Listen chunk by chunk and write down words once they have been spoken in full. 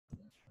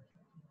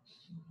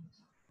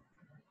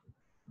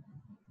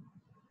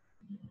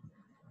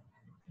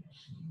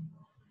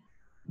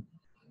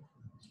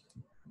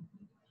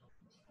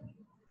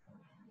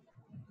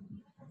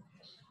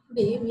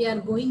Today we are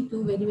going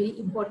to very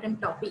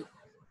important topic,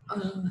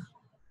 uh,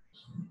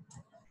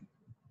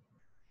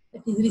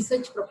 that is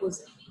research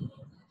proposal.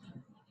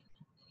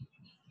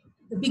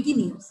 The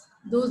beginners,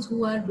 those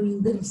who are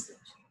doing the research,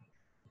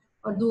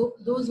 or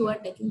those who are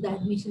taking the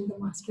admission, the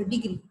master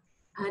degree,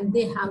 and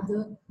they have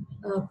the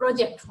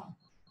project form.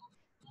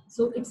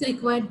 So it's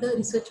required the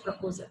research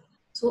proposal.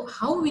 So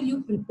how will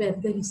you prepare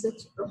the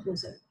research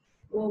proposal?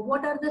 Or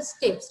what are the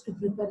steps to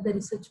prepare the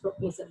research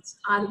proposals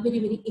are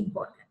very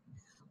important.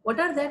 What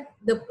are the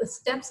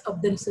steps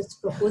of the research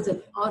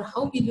proposal, or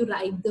how will you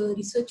write the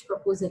research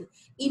proposal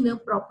in a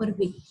proper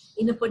way,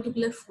 in a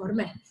particular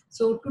format?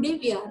 So today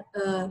we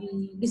are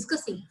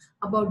discussing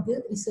about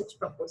the research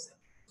proposal.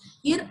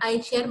 Here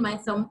I share my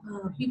some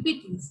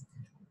PPTs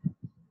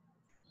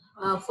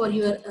for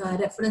your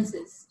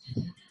references.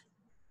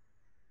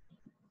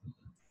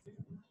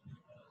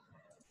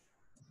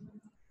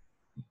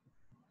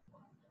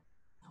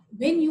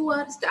 When you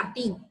are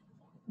starting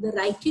the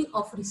writing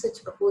of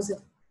research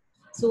proposal,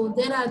 so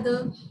there are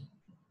the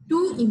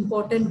two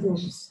important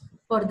goals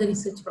for the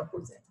research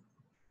proposal.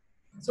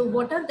 So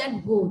what are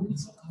that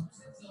goals?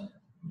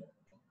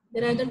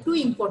 There are the two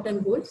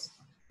important goals.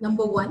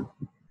 Number one,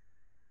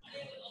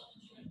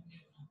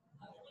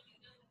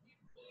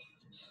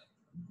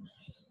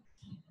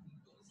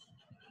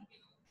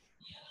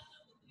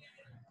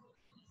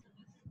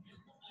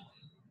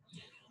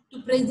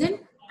 to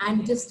present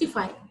and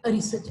justify a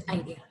research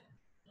idea.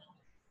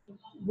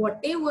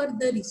 Whatever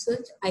the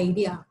research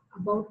idea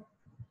about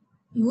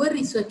your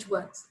research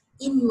works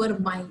in your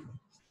mind,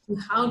 you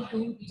have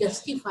to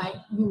justify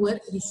your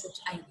research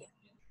idea.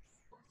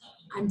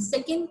 And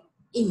second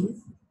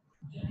is,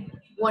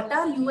 what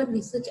are your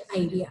research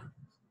idea?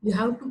 You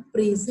have to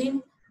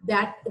present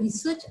that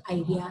research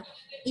idea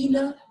in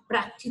a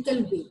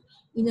practical way,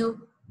 in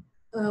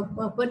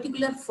a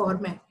particular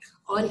format,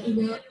 or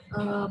in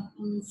a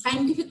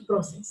scientific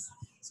process.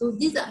 So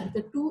these are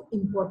the two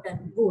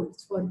important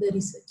goals for the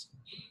research.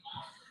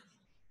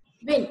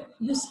 When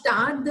you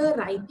start the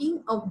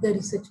writing of the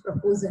research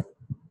proposal,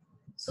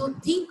 so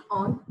think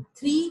on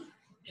three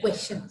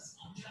questions,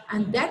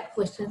 and that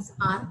questions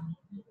are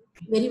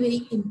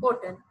very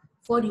important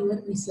for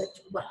your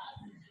research work.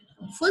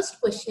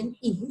 First question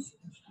is,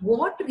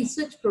 what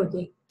research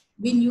project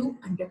will you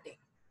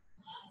undertake?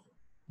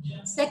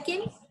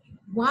 Second,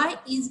 why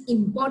is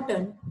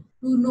important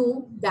to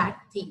know that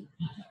thing?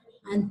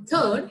 And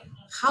third,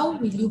 how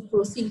will you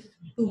proceed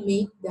to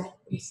make that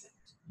research?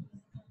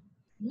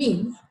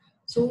 Means,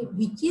 so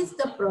which is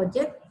the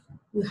project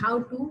you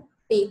have to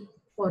take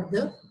for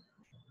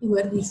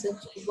your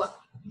research work,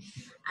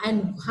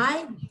 and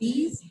why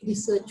this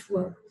research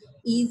work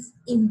is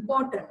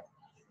important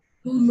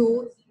to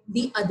know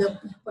the other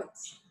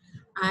peoples,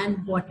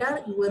 and what are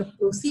your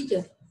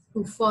procedure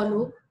to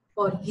follow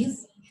for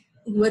this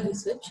your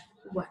research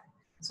work.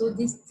 So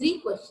these three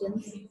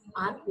questions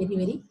are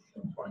very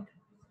important.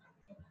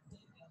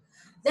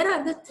 There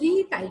are the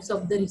three types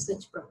of the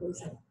research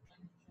proposal.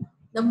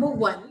 Number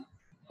one,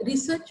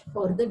 research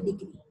for the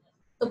degree.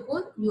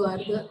 Suppose you are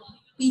the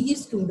PG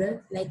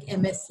student like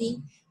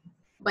MSc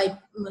by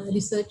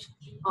research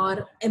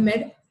or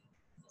MEd.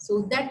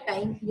 So that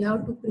time you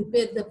have to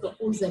prepare the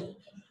proposal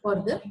for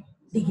the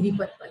degree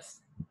purpose.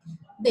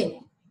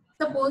 Then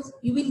suppose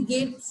you will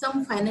get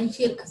some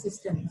financial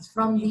assistance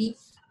from the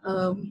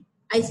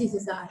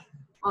ICCSR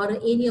or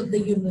any of the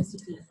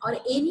university or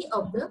any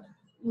of the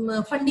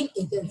funding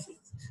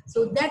agencies.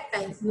 So that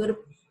time your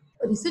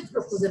research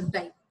proposal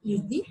type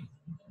is the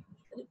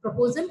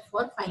proposal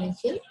for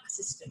financial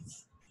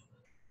assistance.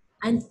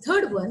 And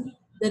third one,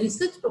 the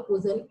research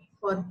proposal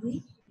for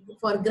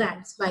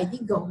grants by the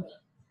government.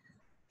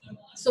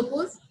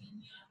 Suppose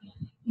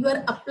you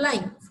are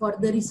applying for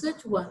the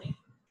research work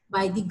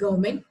by the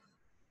government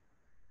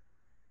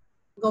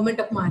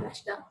of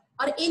Maharashtra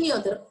or any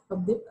other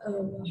of the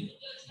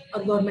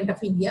or government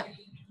of India,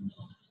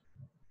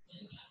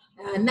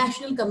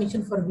 National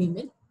Commission for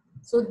Women.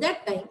 So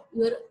that time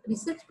your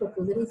research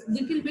proposal is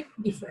little bit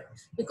different,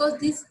 because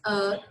these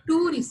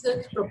two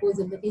research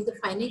proposal, that is the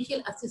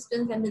financial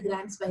assistance and the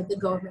grants by the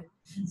government.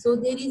 So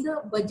there is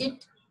a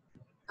budget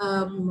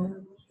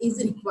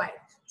is required.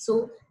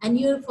 So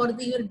and for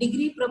your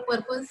degree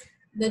purpose,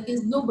 that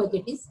is no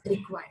budget is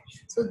required.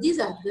 So these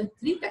are the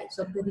three types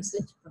of the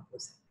research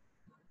proposal.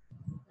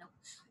 Now,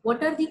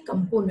 what are the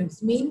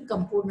components, main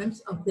components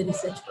of the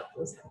research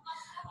proposal?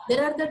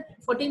 There are the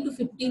 14 to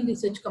 15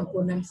 research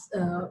components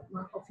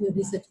of your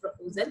research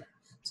proposal.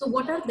 So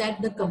what are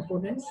the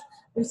components?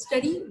 We'll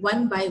study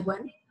one by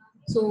one.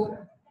 So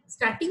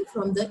starting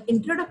from the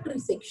introductory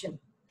section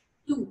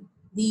to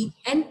the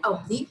end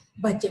of the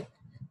budget.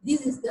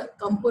 This is the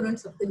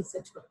components of the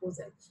research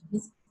proposal.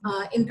 This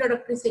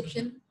introductory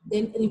section,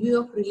 then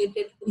review of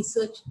related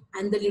research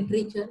and the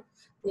literature,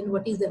 then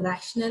what is the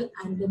rationale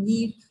and the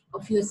need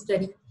of your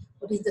study,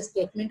 what is the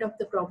statement of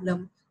the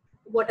problem,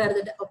 what are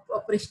the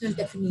operational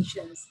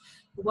definitions,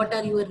 what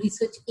are your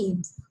research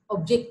aims,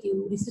 objective,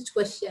 research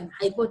question,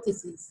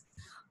 hypothesis,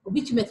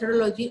 which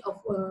methodology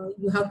of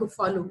you have to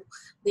follow,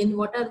 then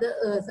what are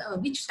the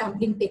which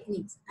sampling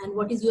techniques, and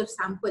what is your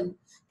sample,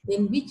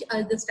 then which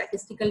are the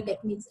statistical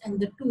techniques and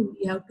the tool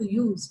you have to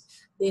use,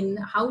 then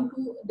how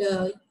to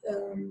the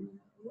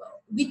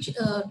which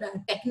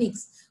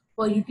techniques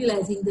for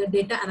utilizing the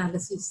data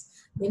analysis,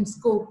 then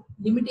scope,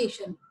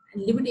 limitation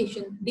and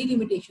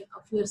delimitation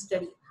of your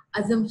study,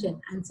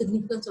 assumption and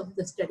significance of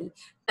the study,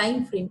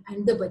 time frame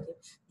and the budget.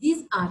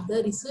 These are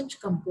the research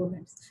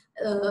components.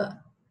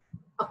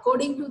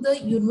 According to the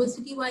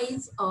university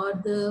wise or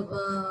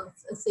the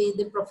say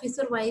the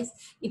professor wise,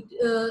 it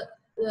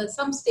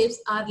some steps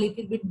are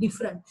little bit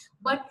different,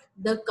 but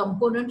the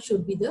component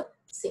should be the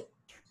same.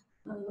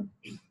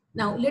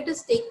 Now let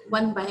us take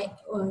one by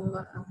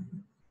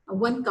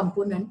one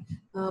component,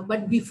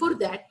 but before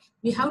that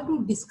we have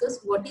to discuss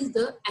what is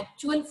the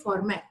actual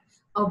format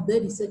of the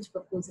research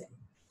proposal.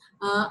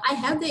 I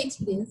have the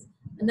experience,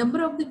 a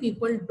number of the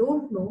people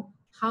don't know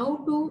how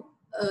to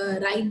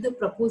write the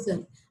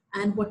proposal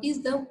and what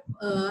is the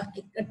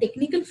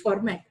technical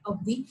format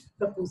of the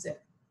proposal.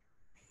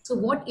 So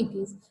what it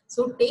is,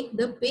 so take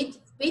the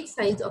page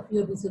size of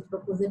your research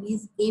proposal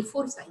is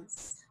A4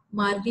 size,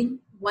 margin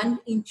 1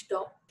 inch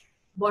top,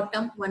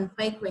 bottom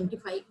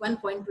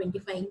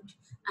 1.25 inch,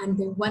 and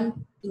then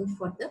 1 inch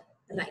for the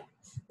right.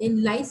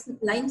 Then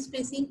line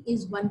spacing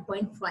is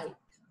 1.5.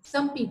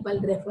 Some people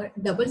refer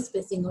double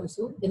spacing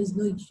also, there is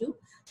no issue.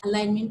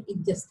 Alignment is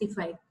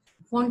justified.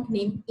 Font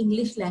name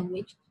English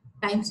language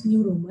Times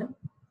New Roman.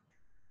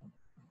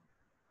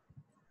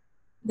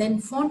 Then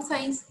font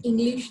size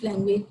English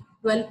language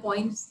 12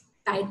 points.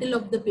 Title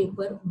of the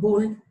paper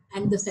bold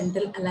and the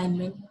central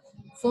alignment.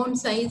 Font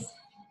size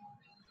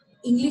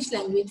English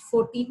language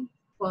 14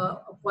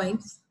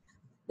 points.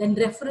 Then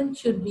reference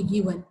should be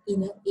given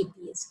in a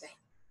APS time.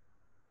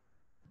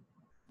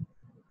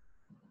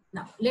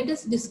 Now let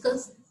us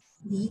discuss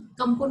the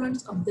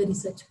components of the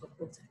research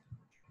proposal.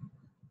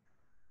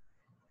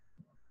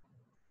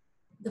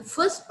 The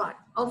first part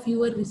of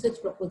your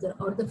research proposal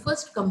or the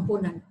first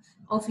component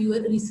of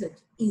your research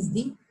is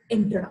the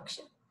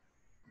introduction.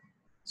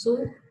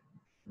 So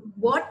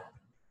what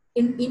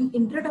in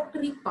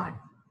introductory part,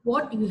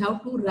 what you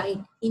have to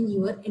write in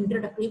your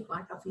introductory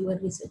part of your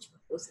research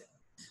proposal.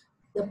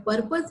 The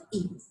purpose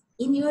is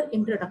in your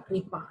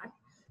introductory part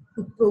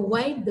to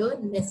provide the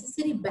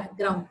necessary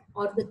background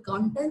or the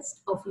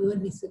context of your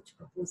research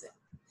proposal.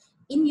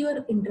 In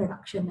your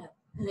introduction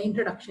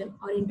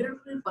or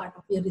introductory part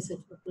of your research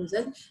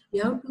proposal,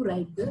 you have to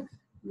write the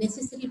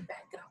necessary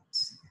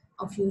backgrounds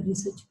of your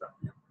research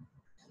problem.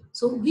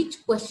 So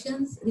which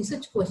questions,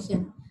 research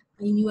question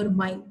in your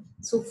mind,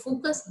 so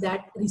focus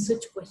that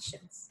research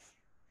questions.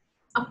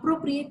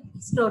 Appropriate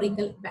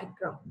historical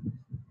background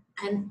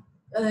and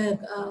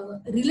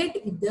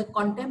relate with the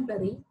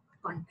contemporary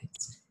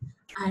context.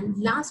 And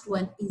last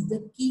one is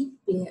the key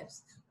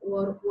players,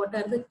 or what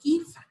are the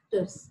key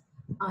factors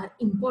are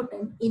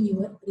important in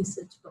your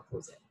research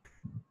proposal.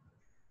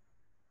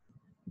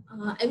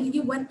 I will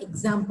give one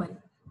example.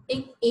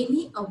 Take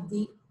any of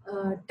the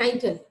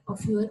title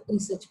of your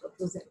research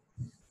proposal.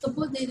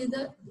 Suppose there is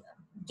a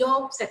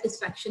job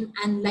satisfaction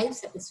and life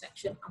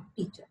satisfaction of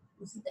teacher.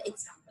 This is the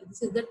example.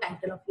 This is the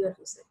title of your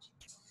research.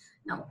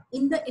 Now,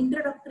 in the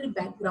introductory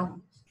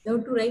background, you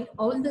have to write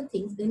all the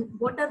things. Then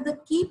what are the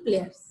key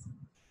players?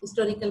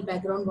 Historical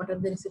background, what are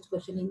the research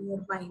questions in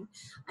your mind,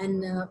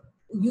 and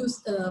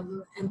use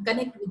and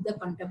connect with the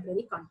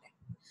contemporary context.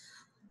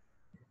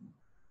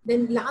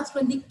 Then last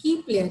one, the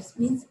key players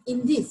means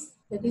in this,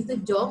 that is the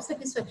job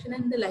satisfaction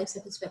and the life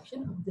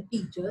satisfaction of the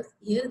teachers.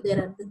 Here there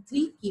are the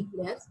three key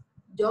players,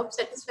 job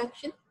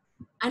satisfaction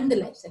and the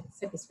life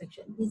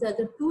satisfaction. These are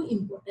the two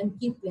important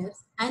key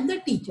players, and the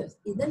teachers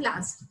is the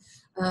last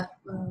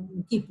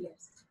key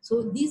players.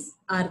 So these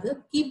are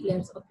the key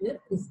players of your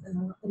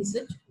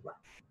research work.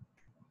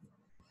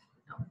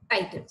 Now,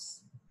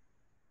 titles.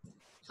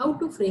 How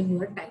to frame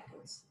your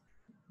titles.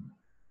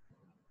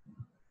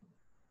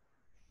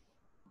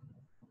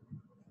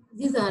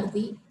 These are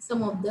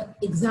some of the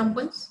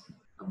examples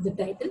of the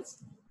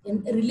titles.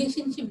 In a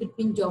relationship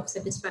between job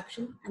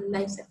satisfaction and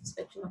life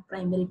satisfaction of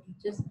primary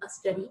teachers, a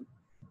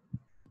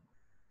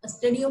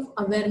study of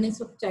awareness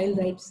of child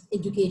rights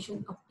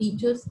education of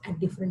teachers at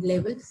different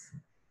levels,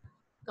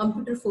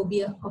 computer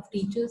phobia of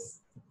teachers,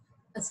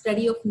 a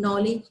study of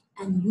knowledge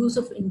and use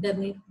of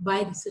internet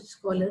by research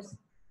scholars.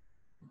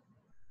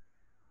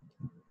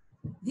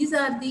 These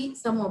are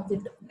some of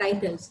the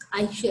titles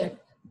I shared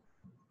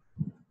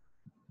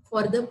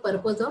for the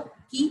purpose of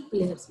key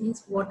players,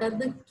 means what are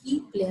the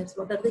key players,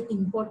 what are the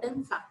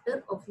important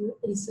factor of your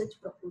research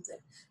proposal.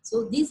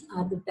 So these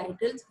are the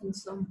titles, and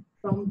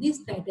from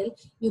this title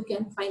you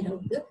can find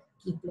out the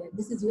key player.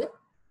 This is your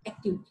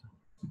activity.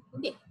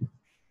 Okay.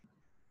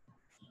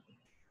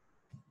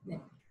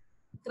 Then,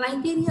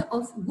 criteria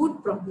of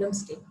good problem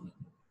statement.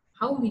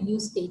 How will you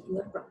state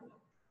your problem?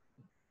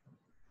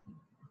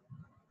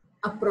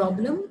 A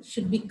problem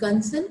should be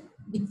concerned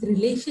with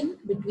relation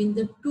between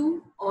the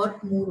two or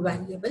more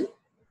variable.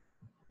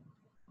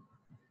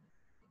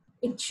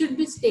 It should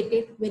be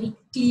stated very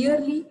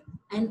clearly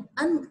and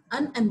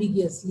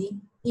unambiguously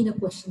in a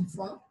question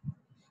form,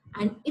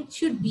 and it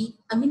should be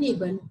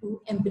amenable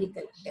to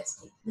empirical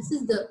testing. This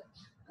is the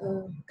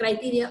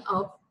criteria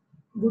of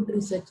good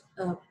research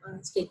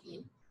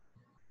statement.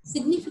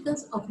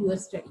 Significance of your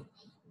study.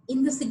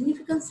 In the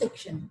significance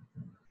section,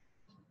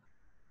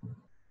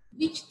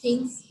 which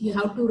things you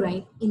have to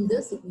write in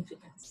the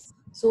significance.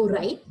 So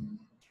write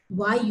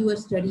why your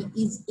study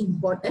is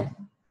important,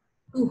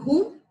 to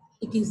whom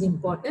it is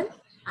important,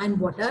 and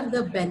what are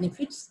the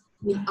benefits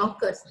will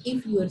occur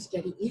if your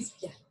study is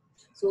done.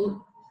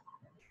 So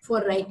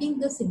for writing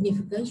the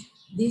significance,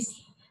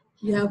 this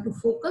you have to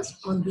focus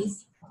on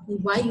this,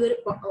 why your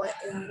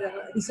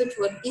research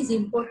work is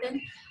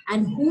important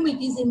and whom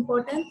it is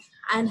important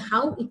and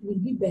how it will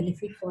be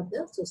benefit for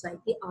the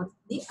society or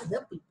the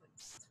other people.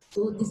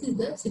 So this is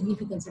the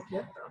significance of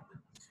your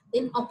problem.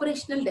 Then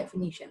operational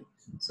definition.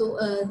 So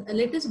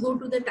let us go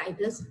to the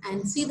titles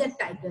and see the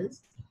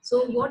titles.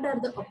 So what are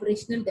the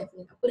operational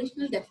definition?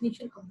 Operational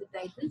definition of the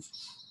titles.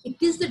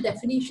 It is the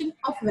definition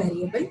of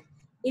variable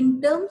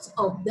in terms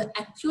of the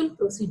actual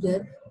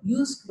procedure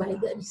used by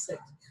the research.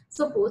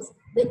 Suppose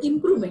the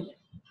improvement.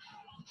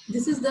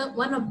 This is the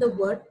one of the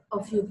word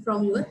of you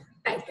from your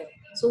title.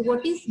 So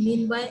what is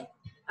mean by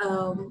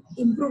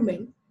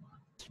improvement?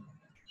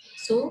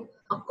 So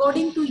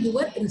according to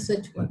your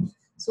research work.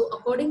 So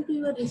according to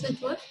your research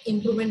work,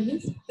 improvement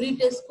means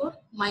pre-test score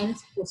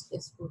minus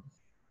post-test score.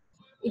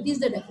 It is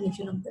the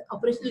definition of the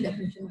operational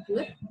definition of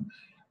your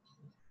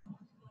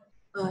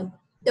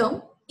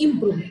term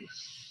improvement.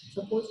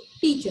 Suppose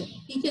teacher.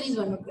 Teacher is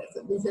one of the.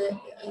 So there's a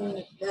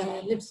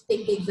let's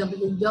take the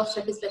example of job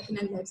satisfaction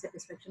and life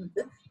satisfaction of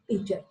the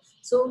teacher.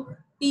 So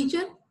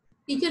teacher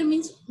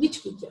means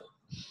which teacher,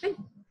 right?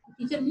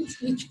 Teacher means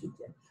which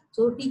teacher.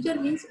 So teacher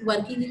means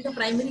working in the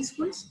primary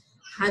schools,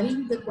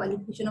 having the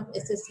qualification of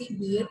SSC,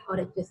 BEd or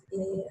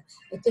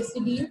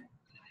HSC, BEd.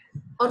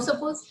 Or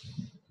suppose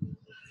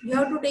you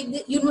have to take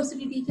the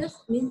university teachers,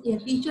 means a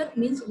teacher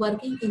means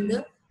working in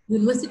the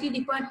university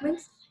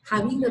departments,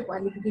 having the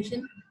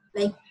qualification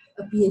like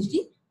a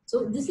PhD.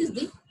 So this is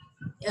the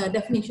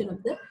definition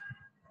of the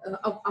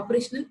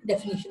operational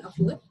definition of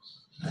your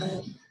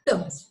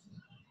terms.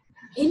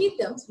 Any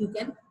terms you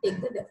can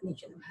take the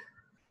definition of it.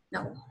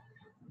 Now,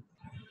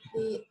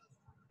 the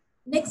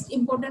next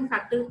important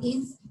factor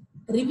is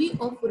review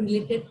of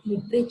related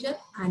literature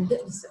and the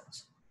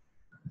research.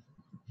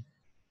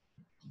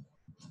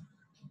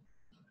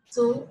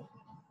 So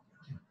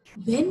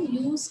when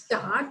you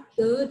start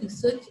the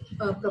research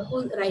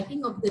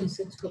writing of the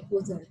research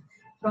proposal,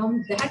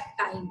 from that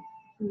time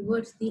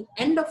towards the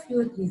end of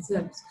your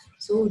results,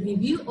 so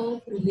review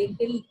of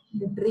related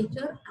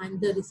literature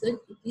and the research,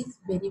 it is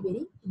very,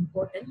 very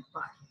important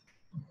part.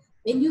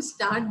 When you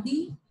start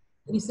the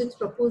research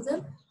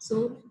proposal,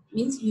 so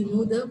means you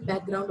know the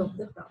background of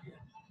the problem,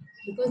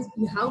 because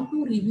you have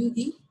to review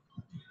the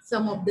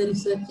some of the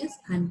researches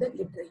and the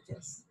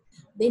literatures.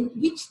 Then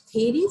which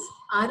theories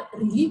are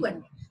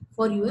relevant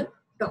for your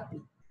topic.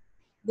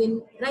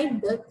 Then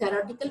write the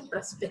theoretical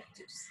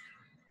perspectives.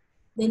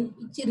 Then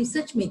its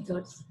research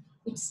methods,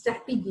 its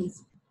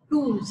strategies,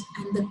 tools,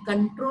 and the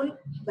control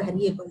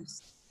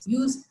variables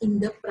used in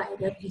the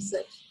prior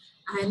research,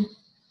 and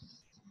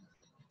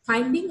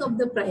finding of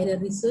the prior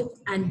research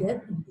and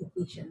their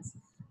implications.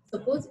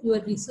 Suppose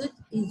your research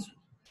is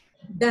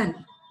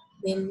done,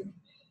 then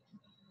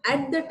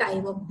at the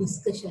time of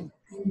discussion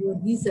and your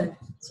result,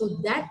 so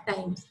that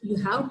times you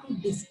have to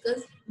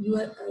discuss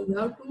your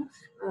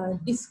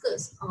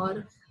discuss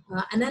or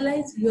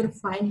analyze your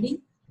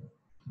finding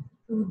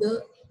to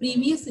the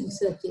previous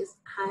researches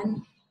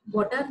and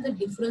what are the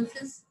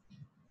differences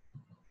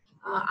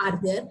are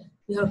there,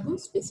 you have to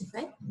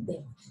specify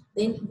them.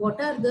 Then what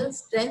are the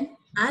strengths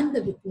and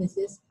the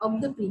weaknesses of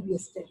the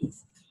previous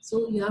studies.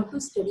 So you have to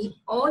study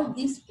all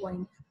these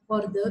points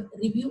for the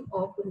review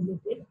of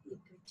related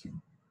literature.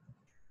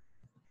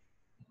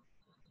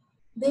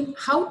 Then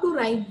how to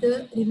write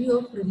the review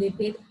of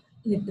related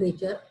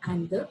literature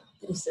and the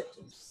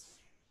researches.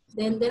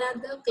 Then there are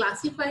the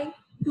classified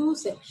two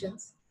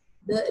sections,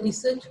 the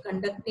research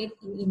conducted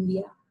in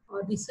India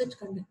or research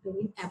conducted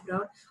in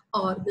abroad,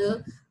 or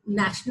the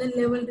national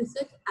level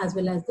research as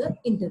well as the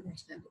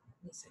international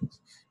research.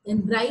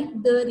 Then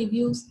write the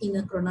reviews in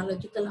a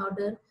chronological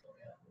order,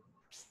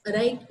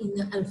 write in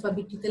the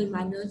alphabetical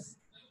manners.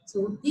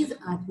 So these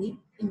are the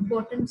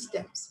important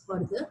steps for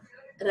the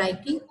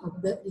writing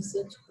of the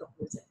research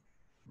proposal.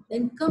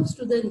 Then comes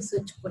to the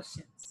research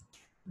questions.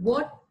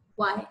 What,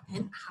 why,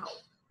 and how.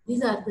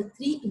 These are the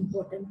three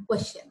important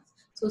questions.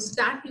 So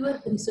start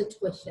your research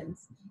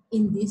questions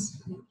in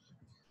this way.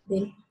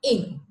 Then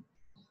aim.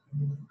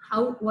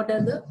 What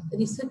are the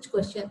research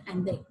question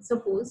and then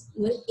suppose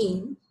your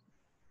aim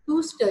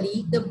to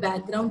study the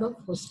background of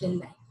hostel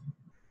life.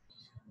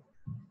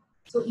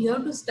 So you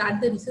have to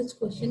start the research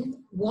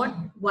question, what,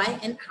 why,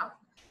 and how.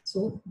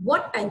 So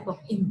what type of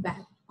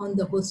impact on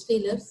the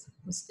hostelers'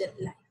 hostel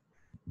life.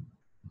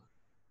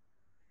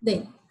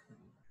 Then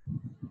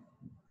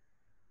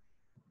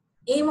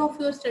aim of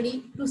your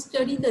study to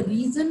study the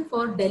reason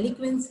for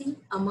delinquency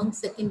among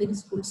secondary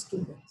school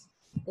students.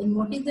 Then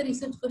what is the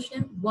research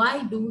question?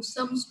 Why do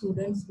some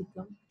students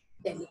become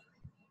delinquent?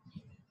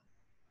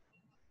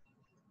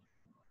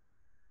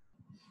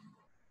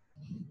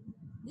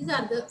 These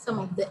are some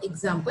of the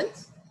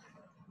examples.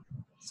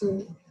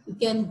 So you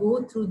can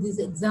go through these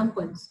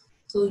examples.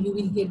 So you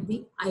will get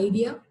the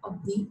idea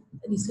of the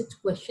research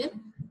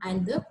question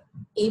and the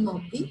aim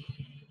of the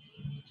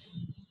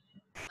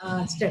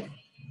study.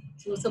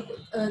 So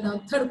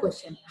now third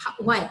question,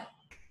 why?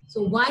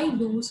 So why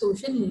do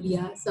social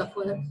media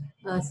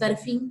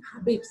surfing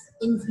habits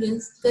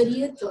influence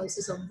career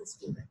choices of the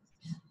students?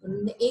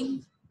 And the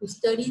aim to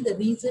study the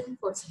reason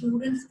for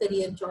students'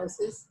 career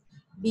choices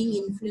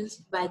being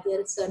influenced by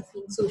their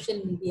surfing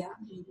social media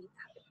viewing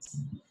habits.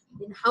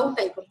 Then how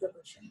type of the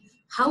question?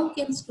 How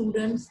can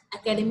students'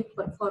 academic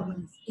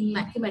performance in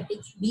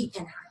mathematics be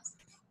enhanced?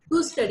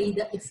 To study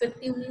the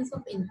effectiveness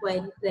of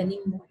inquiry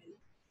training model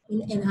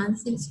in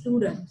enhancing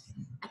students'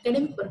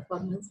 academic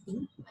performance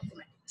in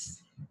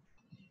mathematics.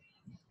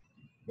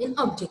 Then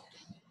objective.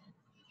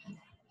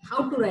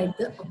 How to write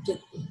the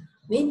objective?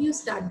 When you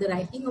start the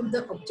writing of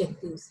the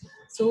objectives,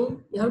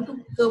 so you have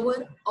to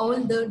cover all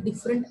the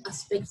different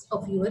aspects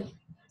of your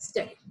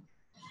study.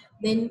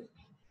 Then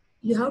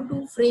you have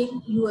to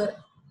frame your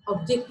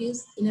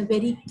objectives in a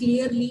very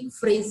clearly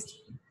phrased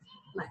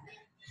manner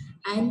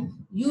and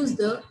use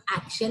the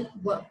action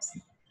verbs.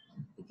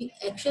 The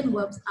action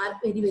verbs are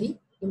very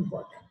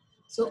important.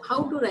 So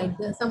how to write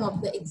some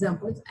of the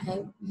examples? I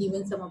have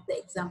given some of the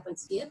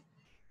examples here.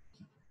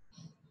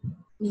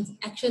 Means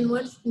action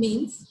words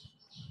means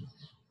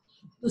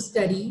to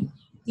study,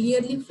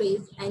 clearly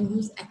phrase and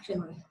use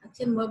action verbs.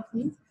 Action verbs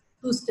means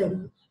to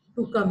study,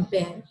 to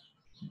compare,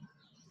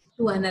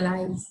 to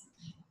analyze,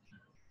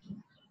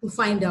 to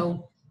find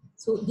out.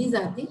 So these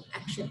are the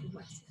action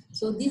words.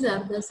 So these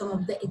are some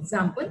of the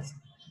examples.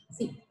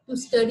 See, to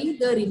study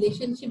the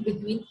relationship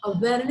between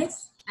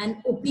awareness and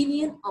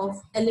opinion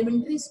of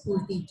elementary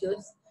school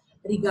teachers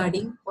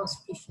regarding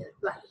constitutional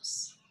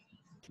values.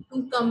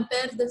 To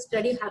compare the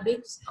study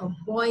habits of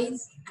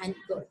boys and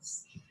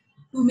girls.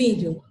 To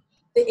measure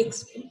the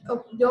extent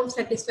of job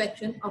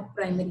satisfaction of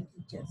primary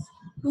teachers.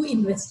 To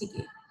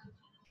investigate.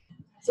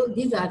 So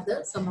these are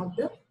some of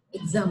the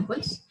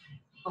examples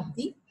of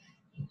the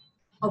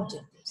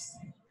objectives.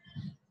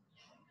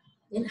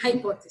 Then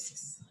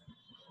hypothesis.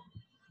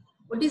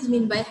 What is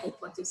meant by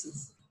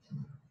hypothesis?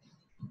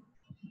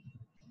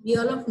 We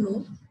all of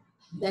know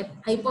that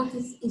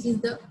hypothesis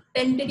is the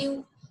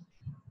tentative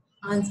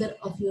answer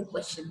of your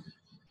question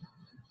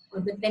or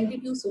the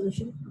tentative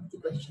solution of the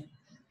question.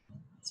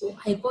 So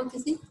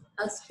hypothesis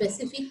are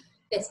specific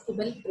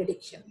testable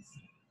predictions.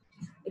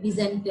 It is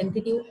a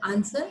tentative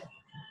answer,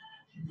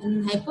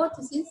 and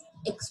hypothesis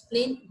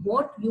explain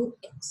what you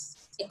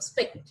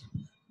expect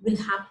will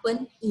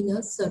happen in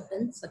a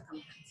certain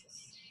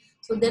circumstances.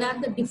 So there are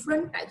the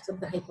different types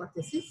of the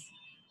hypothesis.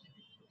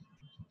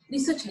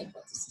 Research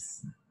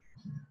hypothesis.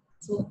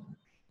 So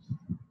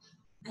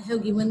I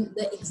have given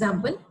the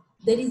example.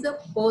 There is a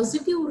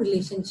positive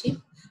relationship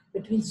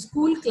between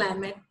school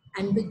climate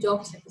and the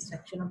job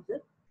satisfaction of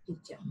the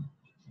teacher.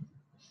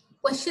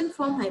 Question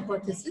from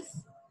hypothesis.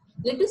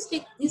 Let us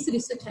take this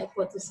research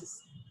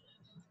hypothesis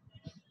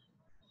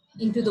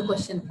into the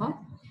question form.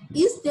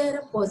 Is there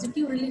a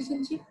positive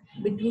relationship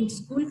between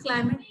school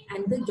climate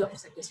and the job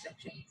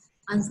satisfaction?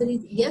 Answer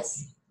is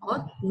yes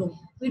or no.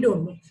 We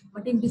don't know.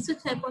 But in research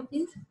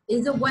hypothesis, there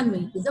is a one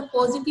way. There is a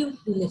positive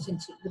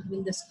relationship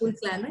between the school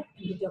climate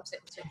and the job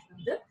satisfaction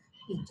of the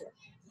teacher.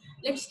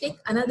 Let's take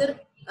another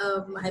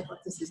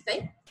hypothesis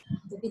type.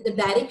 That is the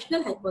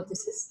directional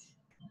hypothesis.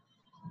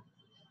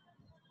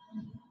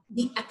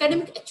 The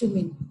academic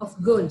achievement of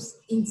girls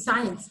in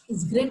science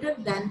is greater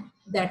than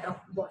that of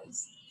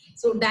boys.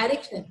 So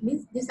direction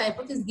means this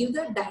hypothesis gives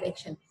the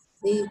direction.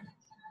 The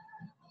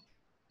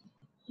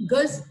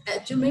girls'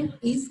 achievement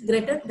is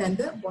greater than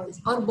the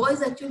boys, or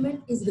boys'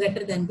 achievement is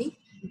greater than the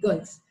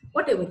girls.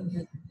 Whatever you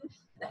have.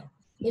 Right.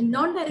 In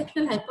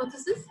non-directional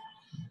hypothesis,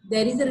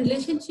 there is a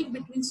relationship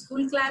between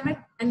school climate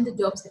and the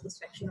job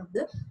satisfaction of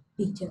the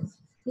teachers.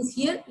 Means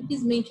here it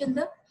is mentioned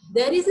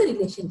there is a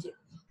relationship.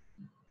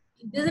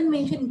 It doesn't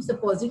mention it's a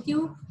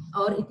positive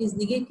or it is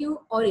negative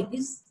or it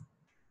is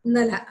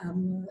null,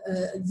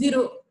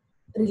 zero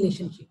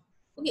relationship.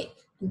 Okay.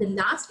 And the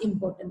last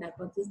important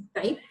hypothesis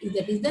type is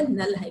the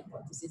null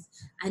hypothesis.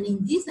 And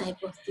in this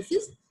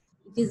hypothesis,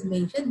 it is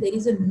mentioned there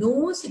is a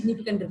no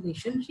significant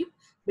relationship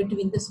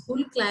between the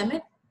school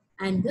climate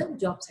and the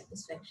job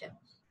satisfaction.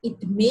 It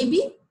may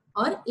be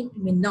or it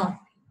may not.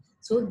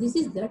 So this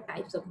is the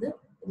types of the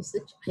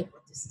research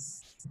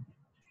hypothesis.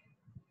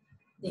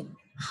 Then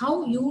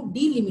how you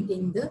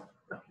delimiting the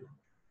problem.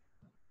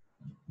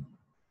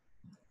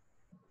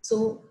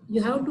 So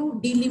you have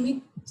to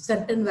delimit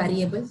certain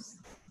variables.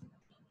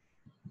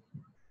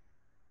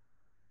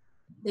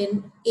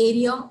 Then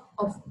area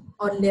of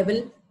or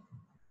level,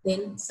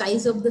 then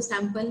size of the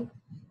sample,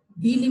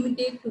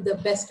 delimited to the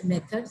best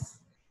methods,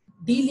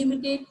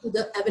 delimited to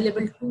the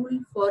available tool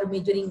for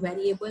measuring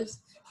variables,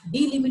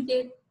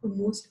 delimited to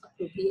most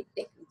appropriate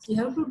techniques. You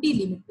have to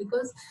delimit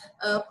because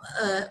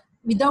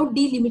without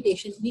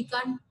delimitation, we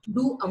can't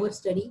do our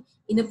study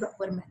in a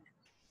proper manner.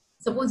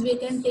 Suppose we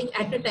can take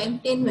at a time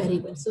 10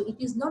 variables. So it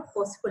is not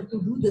possible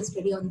to do the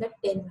study on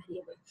that 10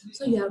 variable.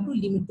 So you have to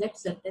limit that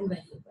certain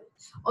variable.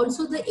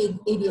 Also the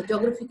area,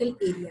 geographical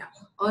area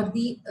or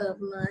the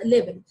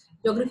level.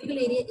 Geographical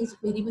area is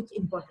very much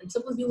important.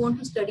 Suppose you want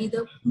to study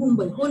the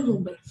Mumbai, whole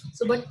Mumbai.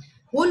 So but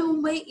whole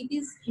Mumbai, it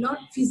is not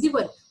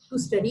feasible to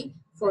study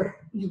for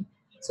you.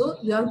 So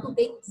you have to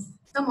take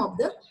some of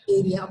the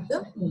area of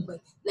the Mumbai,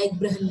 like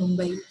Brihan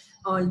Mumbai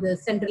or the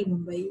central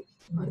Mumbai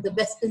or the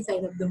western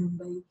side of the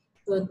Mumbai.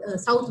 So,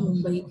 South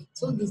Mumbai.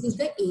 So this is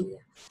the area.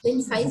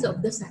 Then size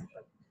of the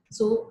sample.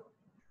 So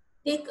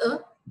take a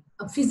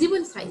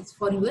feasible size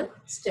for your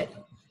study.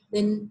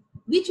 Then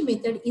which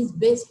method is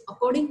best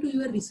according to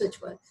your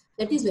research work?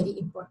 That is very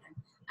important.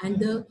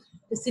 And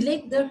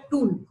select the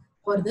tool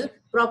for the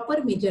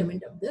proper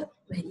measurement of the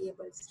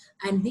variables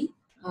and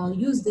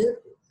use the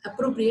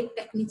appropriate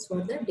techniques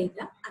for the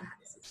data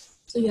analysis.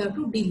 So you have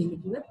to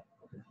delimit your.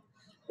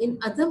 In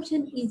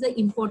assumption is the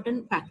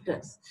important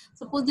factors.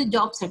 Suppose the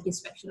job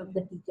satisfaction of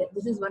the teacher.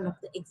 This is one of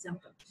the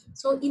example.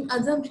 So in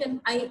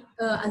assumption, I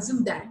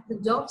assume that the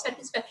job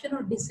satisfaction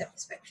or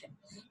dissatisfaction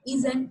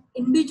is an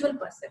individual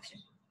perception.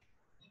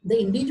 The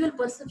individual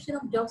perception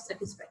of job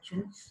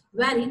satisfaction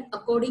varied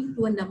according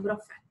to a number of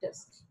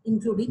factors,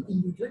 including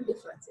individual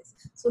differences.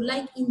 So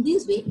like in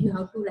this way, you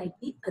have to write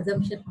the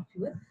assumption of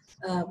your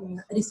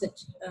research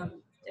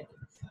study.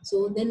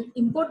 So then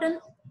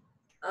important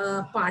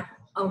part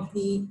of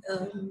the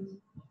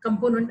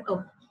component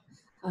of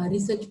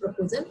research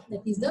proposal,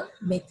 that is the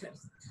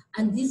methods.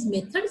 And this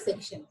method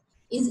section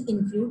is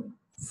include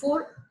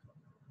 4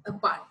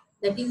 part.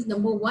 That is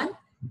number 1,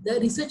 the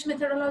research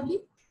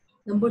methodology.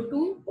 Number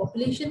 2,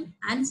 population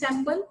and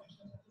sample.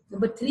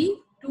 Number 3,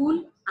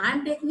 tool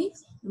and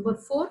techniques. Number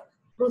 4,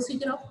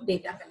 procedure of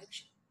data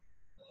collection.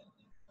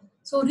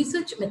 So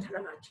research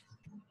methodology.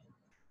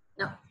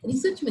 Now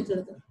research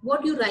methodology,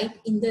 what you write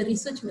in the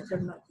research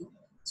methodology.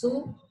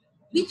 So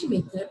which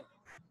method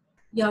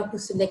you have to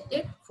select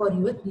it for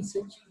your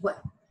research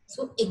work.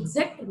 So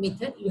exact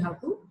method you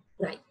have to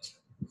write.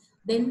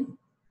 Then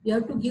you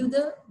have to give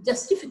the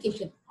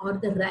justification or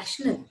the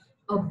rationale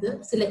of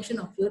the selection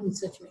of your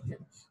research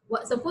method.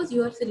 Suppose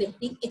you are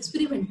selecting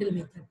experimental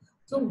method.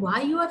 So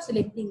why you are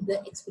selecting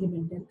the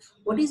experimental?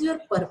 What is your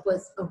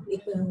purpose of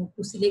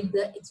to select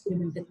the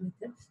experimental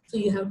method? So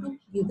you have to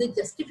give the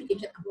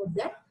justification about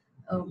that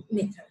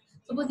method.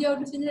 Suppose you have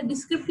to send a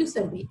descriptive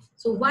survey.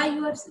 So why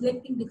you are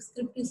selecting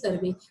descriptive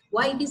survey?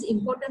 Why it is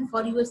important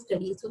for your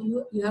study? So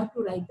you have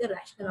to write the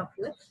rationale of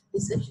your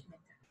research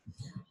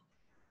method.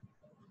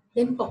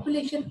 Then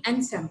population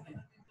and sample.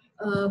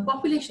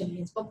 Population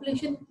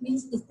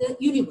means is the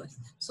universe.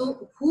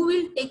 So who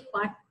will take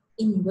part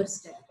in your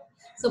study?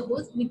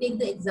 Suppose we take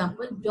the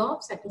example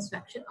job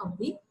satisfaction of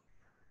the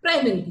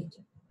primary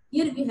teacher.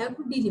 Here we have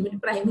to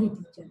delimit primary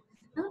teacher.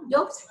 Now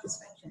job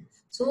satisfaction.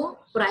 So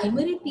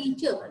primary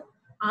teacher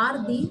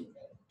are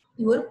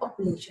your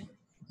population.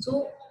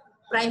 So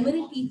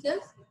primary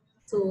teachers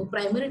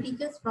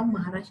from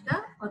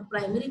Maharashtra or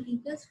primary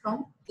teachers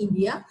from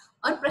India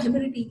or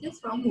primary teachers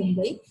from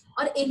Mumbai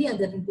or any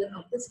other region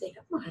of the state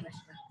of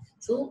Maharashtra.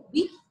 So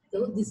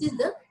this is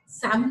the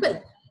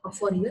sample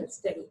for your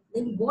study.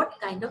 Then what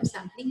kind of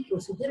sampling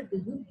procedure do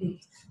you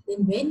use?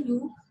 Then when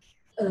you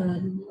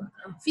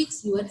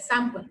fix your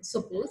sample,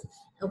 suppose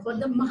for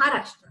the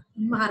Maharashtra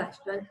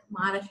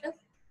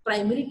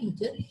primary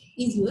teacher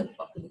is your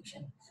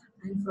population,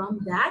 and from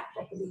that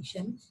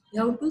population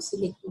you have to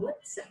select your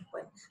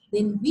sample.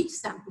 Then which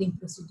sampling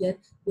procedure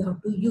you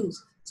have to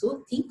use?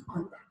 So think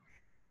on that.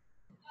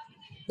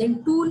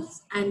 Then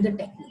tools and the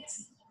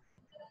techniques.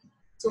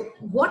 So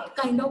what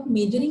kind of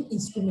measuring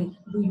instrument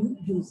do you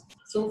use?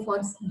 So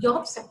for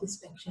job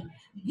satisfaction,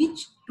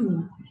 which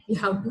tool you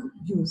have to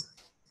use?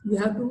 You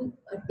have to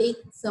take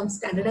some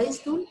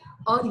standardized tool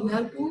or you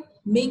have to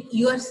make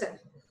yourself.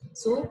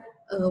 So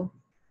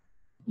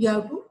you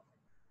have to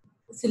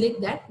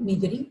select that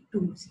measuring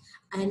tools.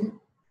 And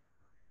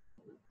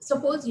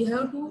suppose you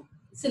have to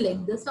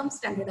select some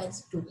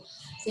standardized tool.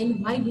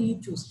 Then why do you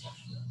choose that?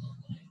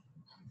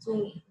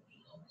 So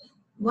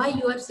why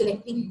you are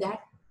selecting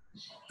that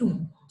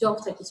tool, job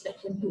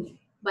satisfaction tool,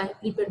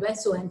 prepared by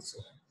so and so.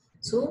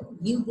 So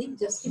give the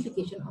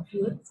justification of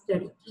your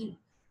study.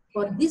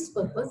 For this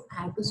purpose,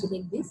 I have to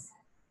select this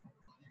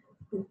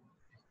tool.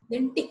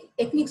 Then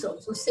techniques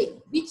also say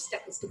which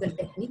statistical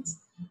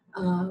techniques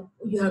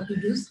you have to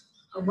use,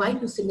 why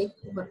to select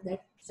for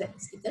that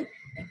statistical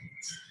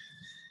techniques.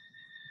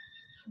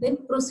 Then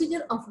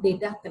procedure of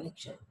data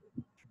collection.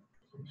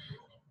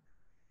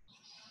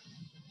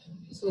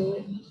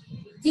 So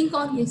think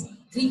on these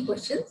 3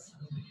 questions.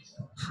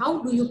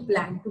 How do you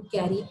plan to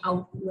carry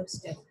out your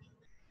study?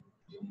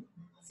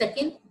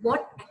 Second,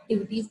 what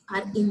activities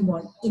are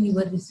involved in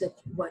your research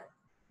work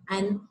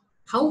and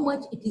how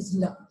much it is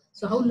long?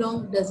 So how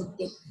long does it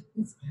take?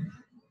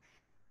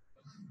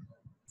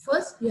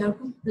 First, you have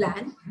to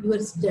plan your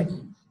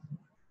study.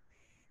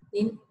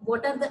 Then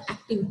what are the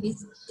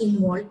activities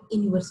involved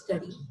in your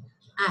study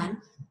and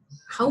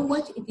how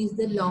much it is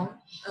the long,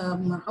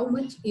 how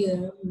much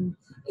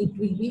it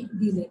will be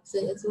delayed.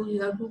 So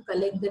you have to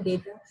collect the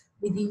data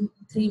within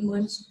 3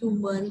 months, 2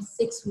 months,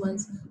 6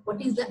 months.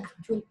 What is the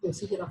actual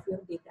procedure of your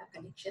data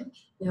collection?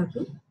 You have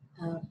to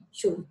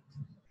show it.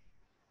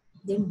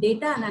 Then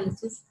data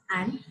analysis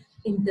and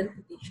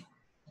interpretation.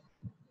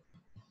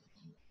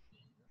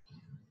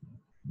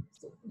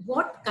 So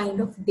what kind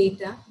of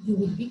data you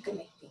will be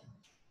collecting?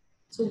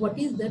 So what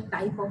is the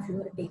type of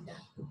your data?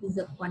 It is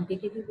a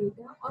quantitative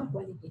data or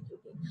qualitative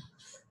data.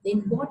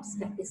 Then what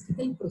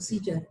statistical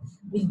procedure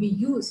will be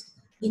used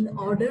in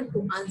order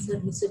to answer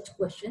research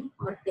question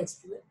or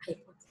test your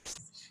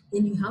hypothesis?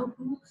 Then you have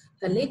to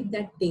collect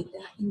that data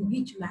in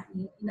which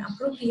manner, in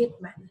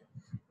appropriate manner,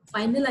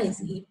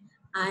 finalize it,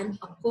 and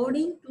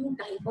according to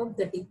type of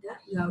the data,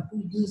 you have to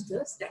use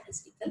the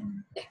statistical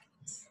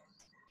techniques.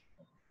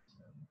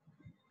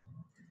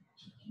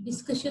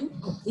 Discussion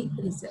of the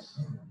result.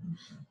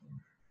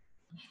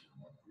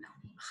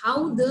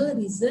 How the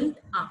result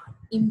are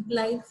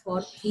implied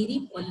for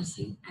theory,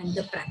 policy, and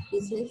the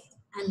practices,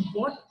 and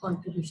what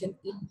contribution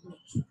it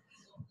makes.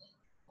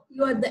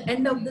 You are at the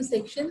end of the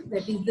section,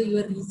 that is the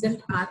your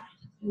result are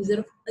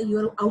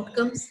your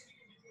outcomes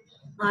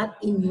are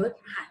in your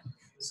hand.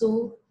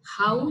 So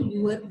how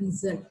your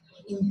result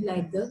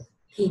implied the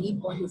theory,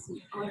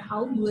 policy, or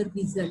how your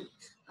result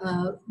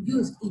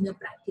used in a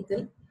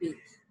practical way,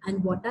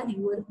 and what are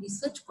your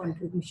research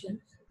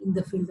contribution in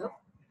the field of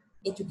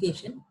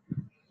education.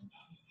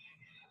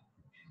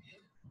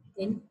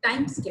 Then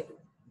time schedule.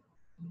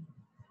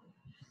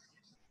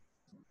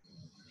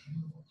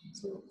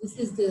 So this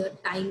is the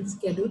time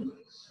schedule.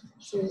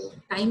 So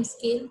time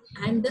scale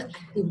and the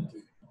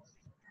activity.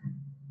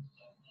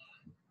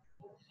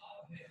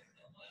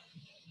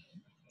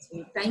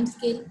 So time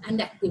scale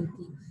and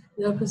activity.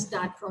 You have to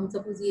start from,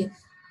 suppose here,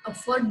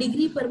 for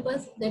degree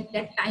purpose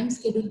that time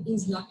schedule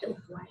is not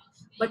required.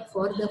 But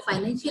for the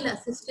financial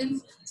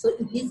assistance, so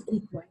it is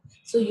required.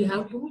 So you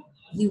have to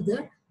give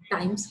the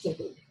time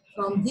schedule.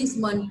 From this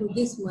month to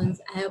this month,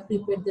 I have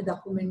prepared the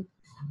document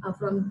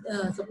from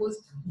suppose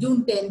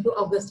June 10 to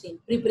August 10,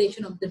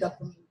 preparation of the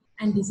document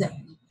and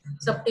design.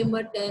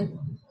 September 10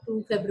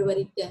 to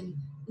February 10,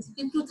 this is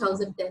in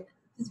 2010,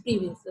 this is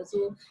previous.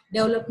 So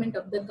development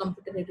of the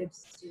computer aided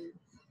system.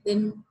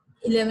 Then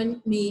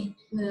 11 May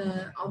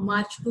or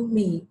March to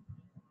May.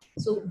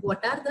 So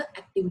what are the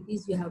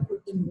activities you have to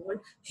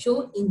involve,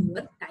 show in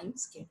your time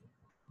schedule.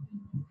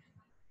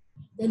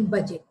 Then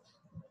budget.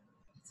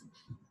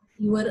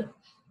 Your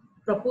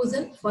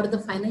proposal for the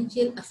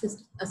financial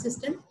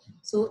assistant.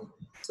 So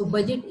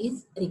budget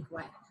is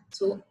required.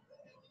 So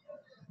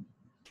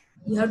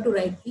you have to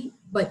write the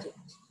budget.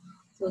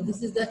 So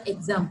this is the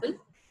example.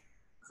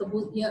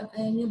 Suppose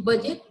in your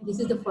budget, this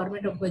is the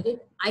format of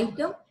budget: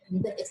 item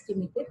and the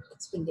estimated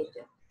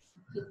expenditure.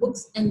 The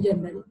books and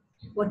journal,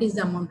 what is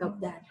the amount of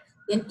that?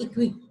 Then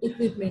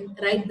equipment,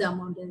 write the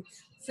amount. Then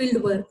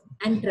field work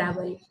and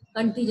travel,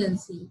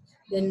 contingency.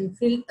 Then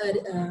field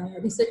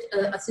research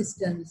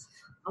assistants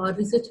or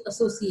research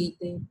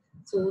associated.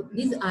 So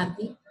these are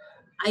the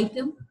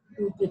item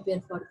to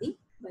prepare for the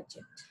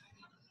budget.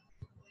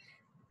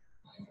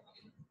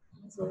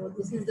 So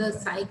this is the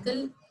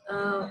cycle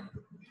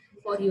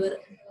for your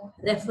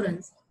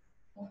reference.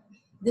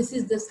 This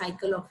is the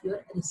cycle of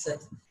your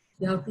research.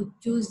 You have to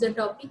choose the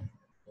topic,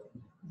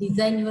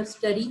 design your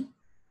study,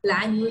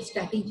 plan your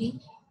strategy,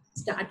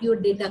 start your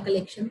data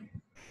collection,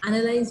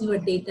 analyze your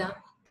data,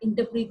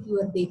 interpret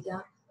your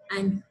data,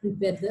 and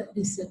prepare the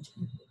research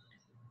report.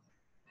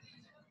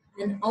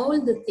 And all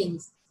the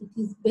things, it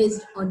is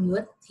based on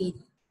your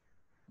theory.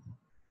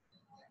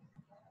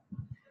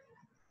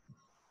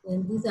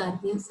 And these are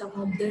some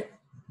of the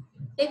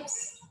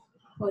tips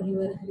for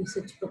your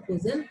research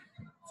proposal.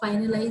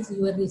 Finalize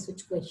your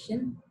research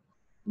question.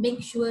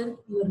 Make sure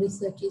your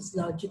research is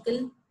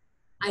logical.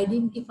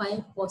 Identify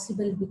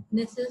possible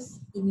weaknesses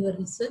in your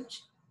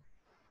research.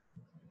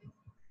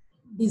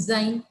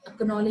 Design,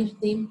 acknowledge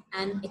them,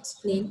 and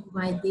explain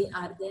why they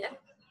are there.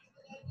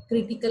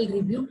 Critical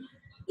review.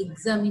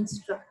 Examine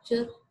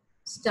structure,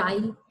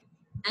 style,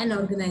 and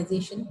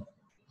organization.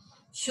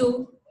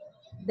 Show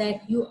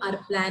that you are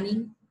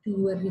planning to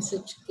your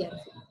research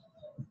carefully.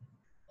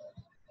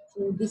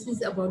 So this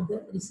is about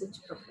the research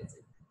proposal.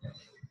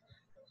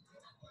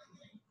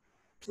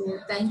 So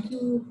thank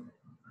you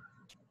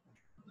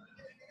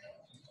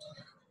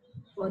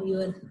for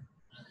your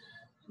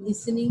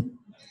listening.